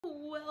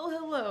Well,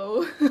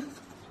 hello.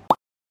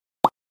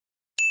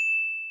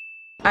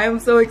 I am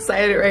so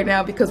excited right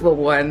now because, well,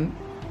 one,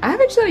 I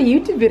haven't shot a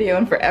YouTube video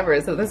in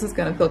forever, so this is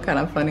gonna feel kind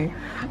of funny.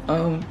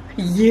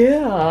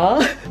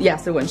 Yeah,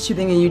 so when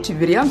shooting a YouTube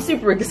video, I'm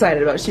super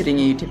excited about shooting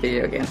a YouTube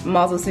video again. I'm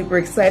also super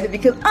excited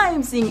because I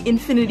am seeing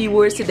Infinity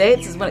Wars today.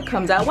 This is when it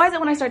comes out. Why is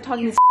it when I start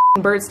talking these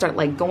birds start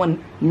like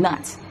going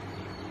nuts?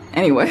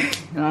 Anyway,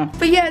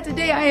 but yeah,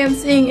 today I am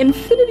seeing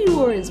Infinity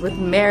Wars with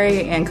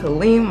Mary and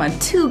Khaleem, my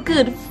two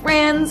good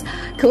friends.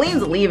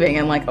 Khaleem's leaving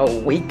in like a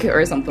week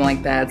or something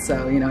like that,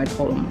 so you know, I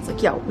told him, it's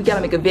like, yo, we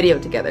gotta make a video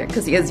together,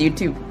 because he has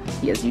YouTube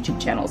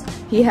channels.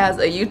 He has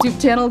a YouTube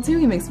channel too,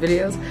 he makes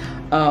videos.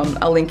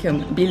 I'll link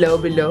him below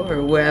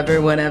or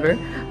wherever, whenever.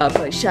 I'll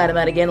probably shout him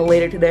out again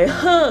later today.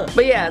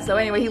 But yeah, so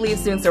anyway, he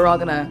leaves soon, so we're all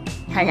gonna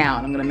hang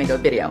out. I'm gonna make a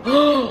video.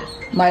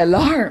 My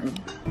alarm!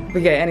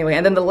 But yeah, anyway,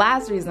 and then the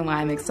last reason why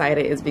I'm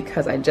excited is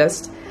because I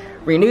just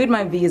renewed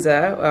my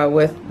visa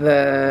with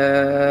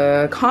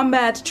the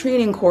combat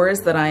training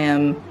course that I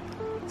am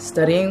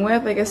studying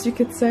with, I guess you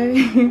could say,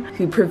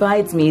 who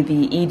provides me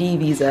the ED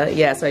visa.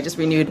 Yeah, so I just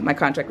renewed my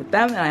contract with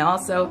them, and I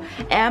also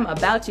am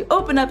about to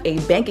open up a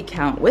bank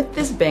account with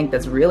this bank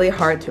that's really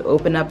hard to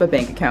open up a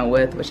bank account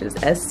with, which is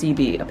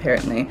SCB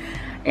apparently.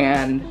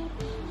 And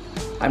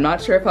I'm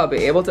not sure if I'll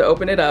be able to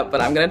open it up, but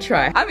I'm gonna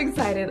try. I'm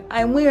excited.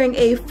 I'm wearing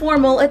a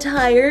formal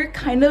attire,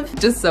 kind of,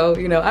 just so,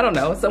 you know, I don't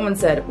know. Someone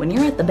said, when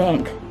you're at the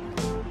bank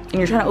and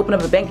you're trying to open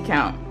up a bank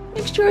account,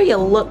 make sure you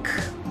look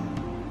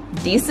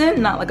decent,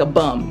 not like a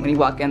bum. When you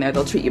walk in there,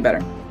 they'll treat you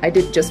better. I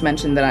did just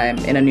mention that I'm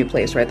in a new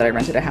place, right? That I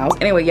rented a house.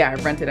 Anyway, yeah,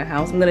 I've rented a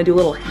house. I'm gonna do a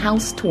little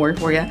house tour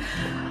for you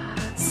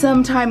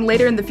sometime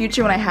later in the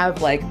future when I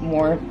have like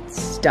more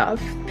stuff.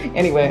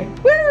 Anyway,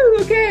 woo,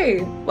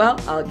 okay. Well,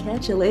 I'll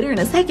catch you later in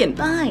a second.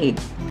 Bye.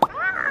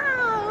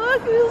 Ah,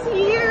 look who's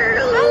here.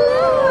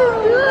 Hello.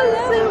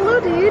 Hello. Say hello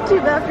to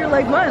YouTube after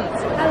like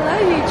months. Hello,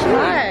 YouTube.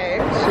 Hi.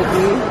 Should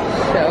we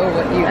show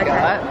what you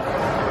got?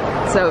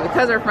 So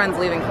because our friend's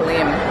leaving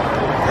Khaleem,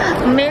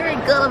 Mary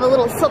got him a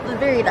little something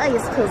very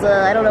nice because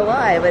I don't know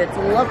why, but it's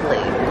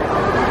lovely.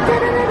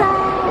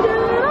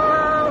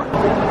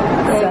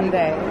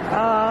 Sunday.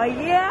 Oh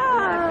yeah.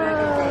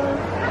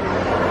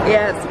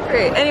 Yeah, it's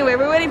great. Anyway,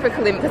 we're waiting for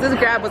Khaleem because his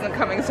grab wasn't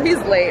coming, so he's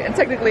late. And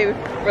technically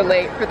we're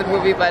late for the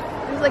movie, but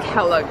there's like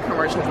hella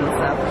commercials and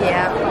stuff.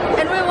 Yeah.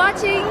 And we're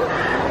watching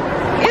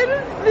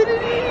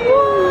Infinity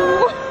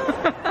Wars.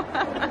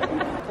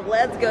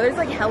 Let's go. There's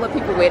like hella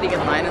people waiting in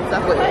line and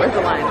stuff. Wait, where's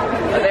the line?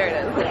 Oh, there it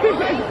is.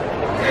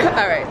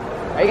 Alright.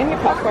 Are you gonna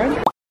get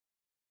popcorn?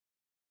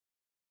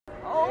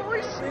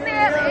 Oh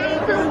snap!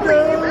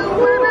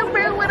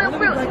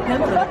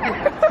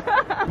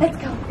 Let's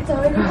go. It's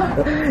already on.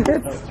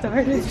 It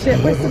started. Shit,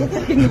 we're so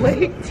fucking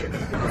late. It's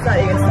not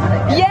even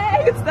started yet.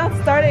 Yeah, it's not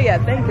started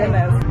yet. Thank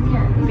goodness.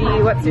 B,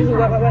 what? B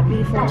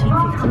 14,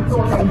 15,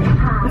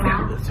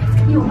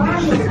 16.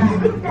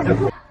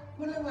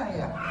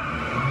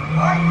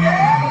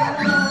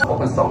 คบ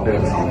กัน2 เดือ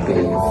น 2 ปี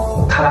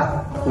ถ้า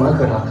คุณก็เค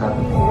ยรักกัน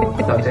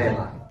เราใจ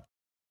รัก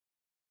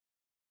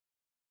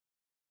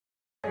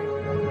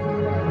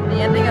The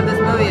ending of this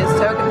movie is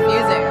so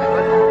confusing.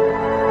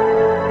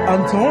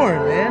 I'm torn,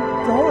 man.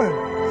 Torn.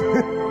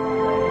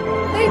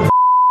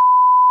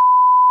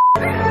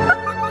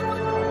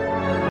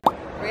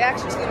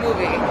 Reaction to the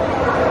movie.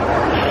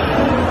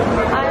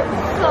 I'm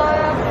so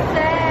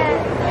upset.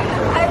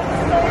 I'm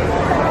so upset.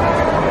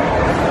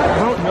 I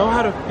don't know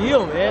how to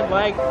feel, man.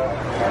 Like,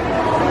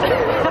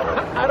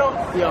 I don't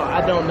know.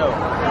 I don't know.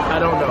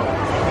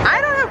 I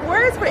don't have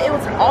words, but it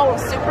was all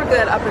super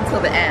good up until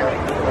the end.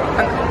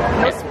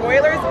 No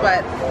spoilers,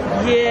 but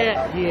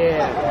Yeah.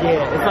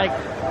 It's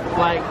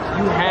like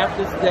you have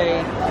to stay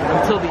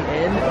until the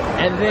end,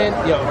 and then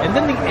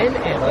the end.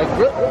 Like,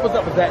 what was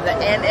up with that? the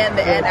end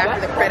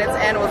after the credits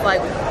end was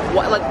like,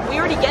 what? Like, we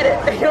already get it.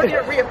 You don't need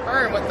to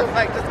reaffirm what the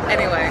fuck. Just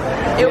anyway,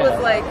 it was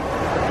like.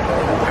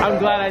 I'm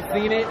glad I've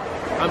seen it.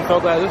 I'm so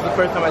glad. This is the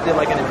first time I did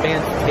like an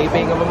advanced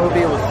taping of a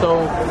movie. It was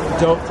so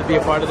dope to be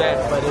a part of that,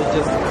 but it was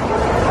just.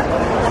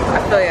 I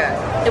feel ya.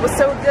 It was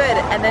so good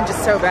and then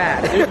just so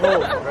bad. There's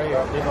holes right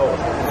here. There's holes.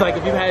 It's like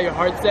if you had your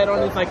heart set on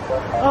it, it's like,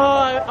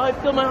 oh, I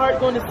feel my heart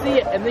going to see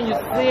it, and then you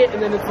see it,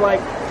 and then it's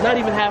like not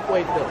even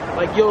halfway still.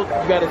 Like you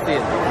gotta see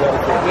it. You gotta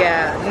see it.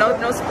 Yeah.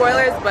 No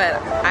spoilers, but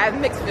I have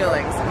mixed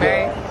feelings.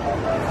 Mary.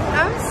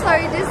 I'm so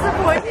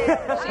disappointed.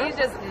 She's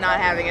just not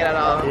having it at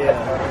all. Yeah.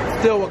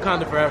 Still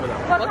Wakanda forever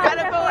though.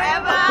 Wakanda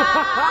forever!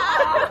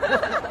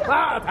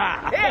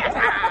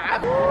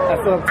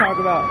 That's what I'm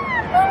talking about.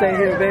 Stay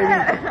here, baby.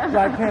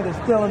 Black Panther's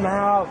still in the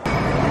house.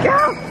 Go!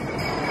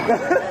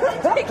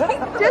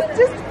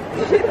 just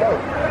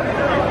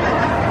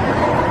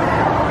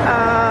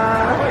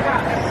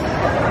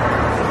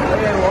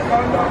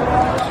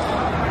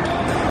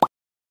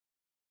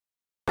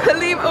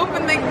Khaleem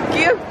opened the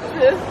gift.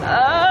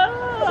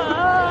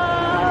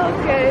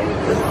 Okay.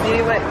 Let's see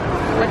what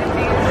is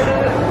he?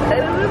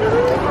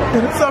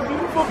 It's a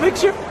beautiful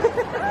picture.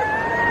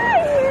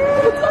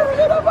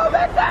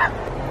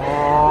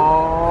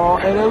 Oh,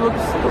 and it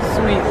looks so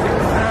sweet.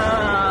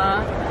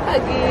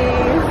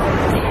 Huggies.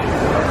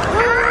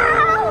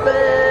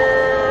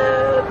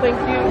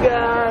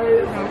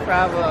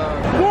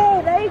 Bravo.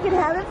 Yay, now you can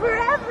have it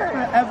forever.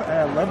 Forever.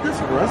 I love this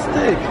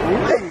rustic.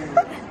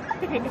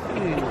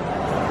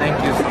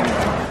 Thank you so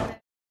much.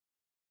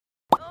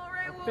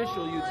 Alright,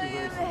 Official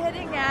YouTubers. we're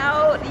heading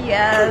out.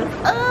 Yes.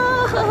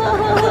 Oh,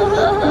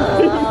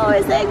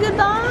 I say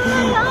goodbye.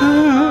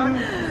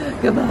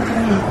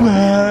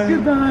 Goodbye.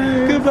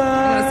 Goodbye. Goodbye.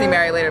 I'm gonna see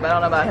Mary later, but I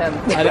don't know about him.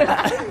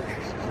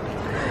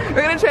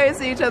 We're gonna try to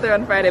see each other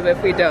on Friday, but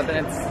if we don't,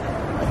 then it's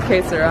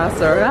que sera,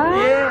 sera.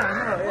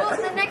 Yeah. Well,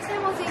 the next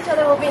time we'll see each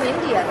other will be in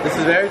India. This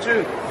is very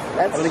true.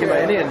 That's I'm gonna true. get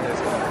my Indian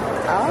disc.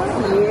 Oh,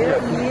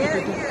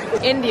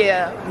 yeah.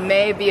 India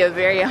may be a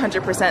very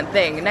 100%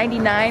 thing.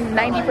 99,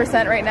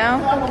 90% right now.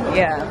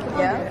 Yeah.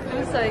 Yeah.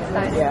 I'm so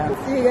excited.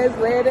 Yeah. See you guys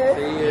later.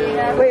 See you.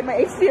 Yeah. Wait, my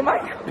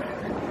HDMI.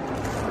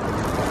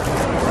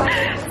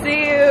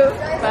 See you.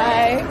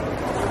 Bye.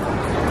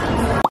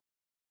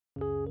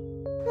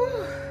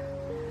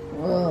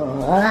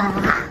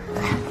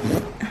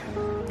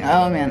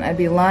 Oh man, I'd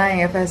be lying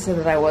if I said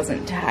that I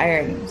wasn't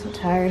tired. I'm so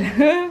tired.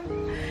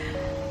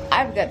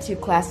 I've got 2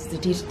 classes to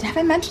teach. Have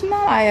I mentioned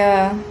that?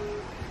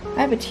 I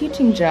have a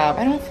teaching job.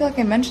 I don't feel like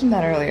I mentioned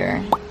that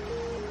earlier.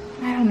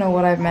 I don't know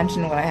what I've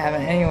mentioned, what I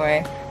haven't.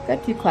 Anyway, I've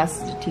got 2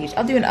 classes to teach.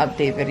 I'll do an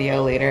update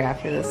video later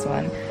after this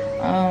one.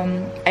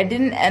 I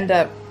didn't end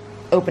up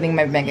opening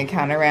my bank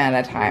account. I ran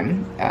out of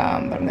time, but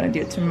I'm gonna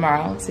do it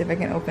tomorrow. See if I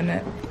can open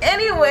it.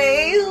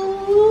 Anyway,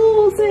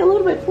 we'll say hello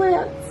to my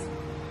plants.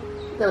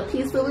 Got a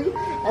peace lily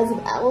and some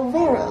aloe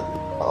vera.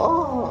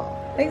 Oh,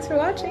 thanks for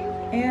watching,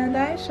 and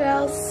I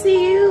shall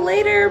see you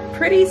later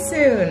pretty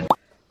soon.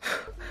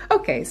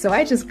 Okay, so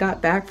I just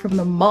got back from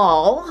the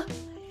mall,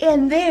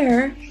 and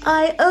there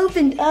I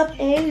opened up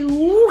a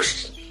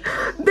whoosh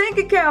bank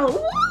account,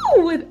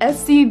 woo, with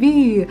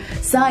SCB,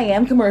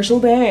 Siam Commercial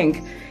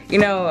Bank. You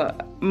know,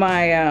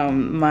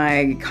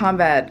 my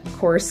combat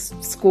course,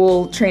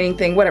 school training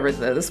thing, whatever,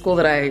 the school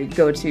that I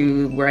go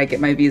to where I get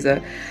my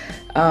visa,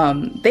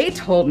 they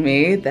told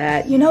me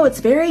that, you know, it's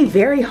very,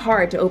 very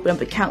hard to open up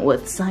an account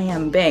with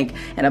Siam Bank.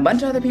 And a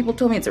bunch of other people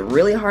told me it's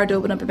really hard to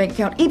open up a bank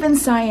account. Even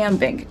Siam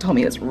Bank told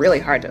me it's really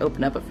hard to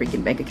open up a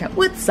freaking bank account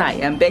with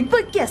Siam Bank.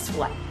 But guess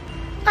what?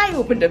 I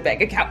opened a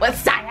bank account with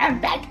Siam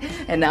Bank,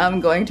 and now I'm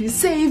going to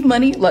save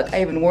money. Look,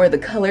 I even wore the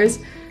colors.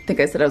 I think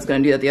I said I was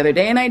going to do that the other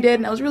day, and I did,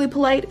 and I was really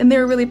polite, and they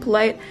were really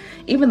polite.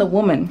 Even the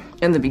woman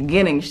in the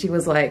beginning, she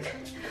was like,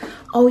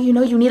 oh, you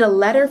know, you need a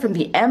letter from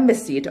the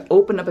embassy to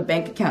open up a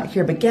bank account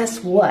here, but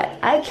guess what?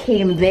 I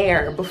came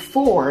there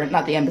before,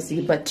 not the embassy,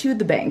 but to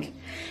the bank,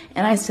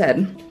 and I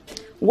said,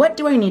 what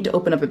do I need to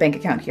open up a bank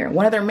account here?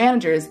 One of their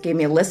managers gave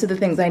me a list of the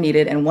things I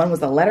needed, and one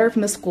was a letter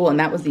from the school, and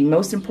that was the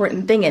most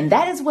important thing, and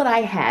that is what I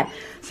had.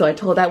 So I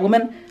told that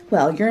woman,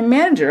 well, your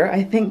manager,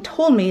 I think,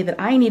 told me that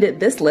I needed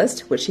this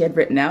list, which she had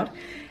written out,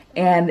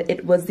 and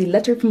it was the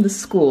letter from the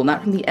school,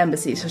 not from the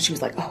embassy. So she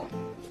was like, oh,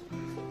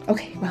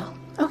 okay, well,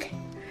 okay.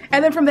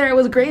 And then from there it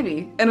was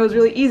gravy, and it was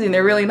really easy, and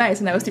they're really nice,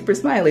 and I was super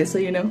smiley. So,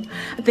 you know,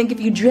 I think if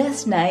you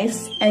dress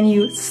nice and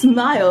you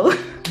smile,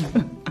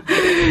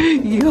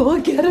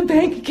 you'll get a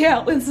bank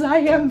account with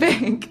Siam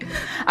Bank.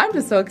 I'm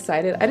just so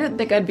excited. I didn't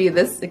think I'd be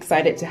this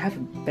excited to have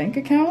a bank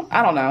account.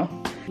 I don't know.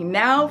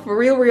 Now, for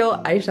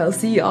real, I shall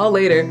see y'all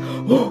later.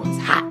 Oh, it's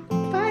hot.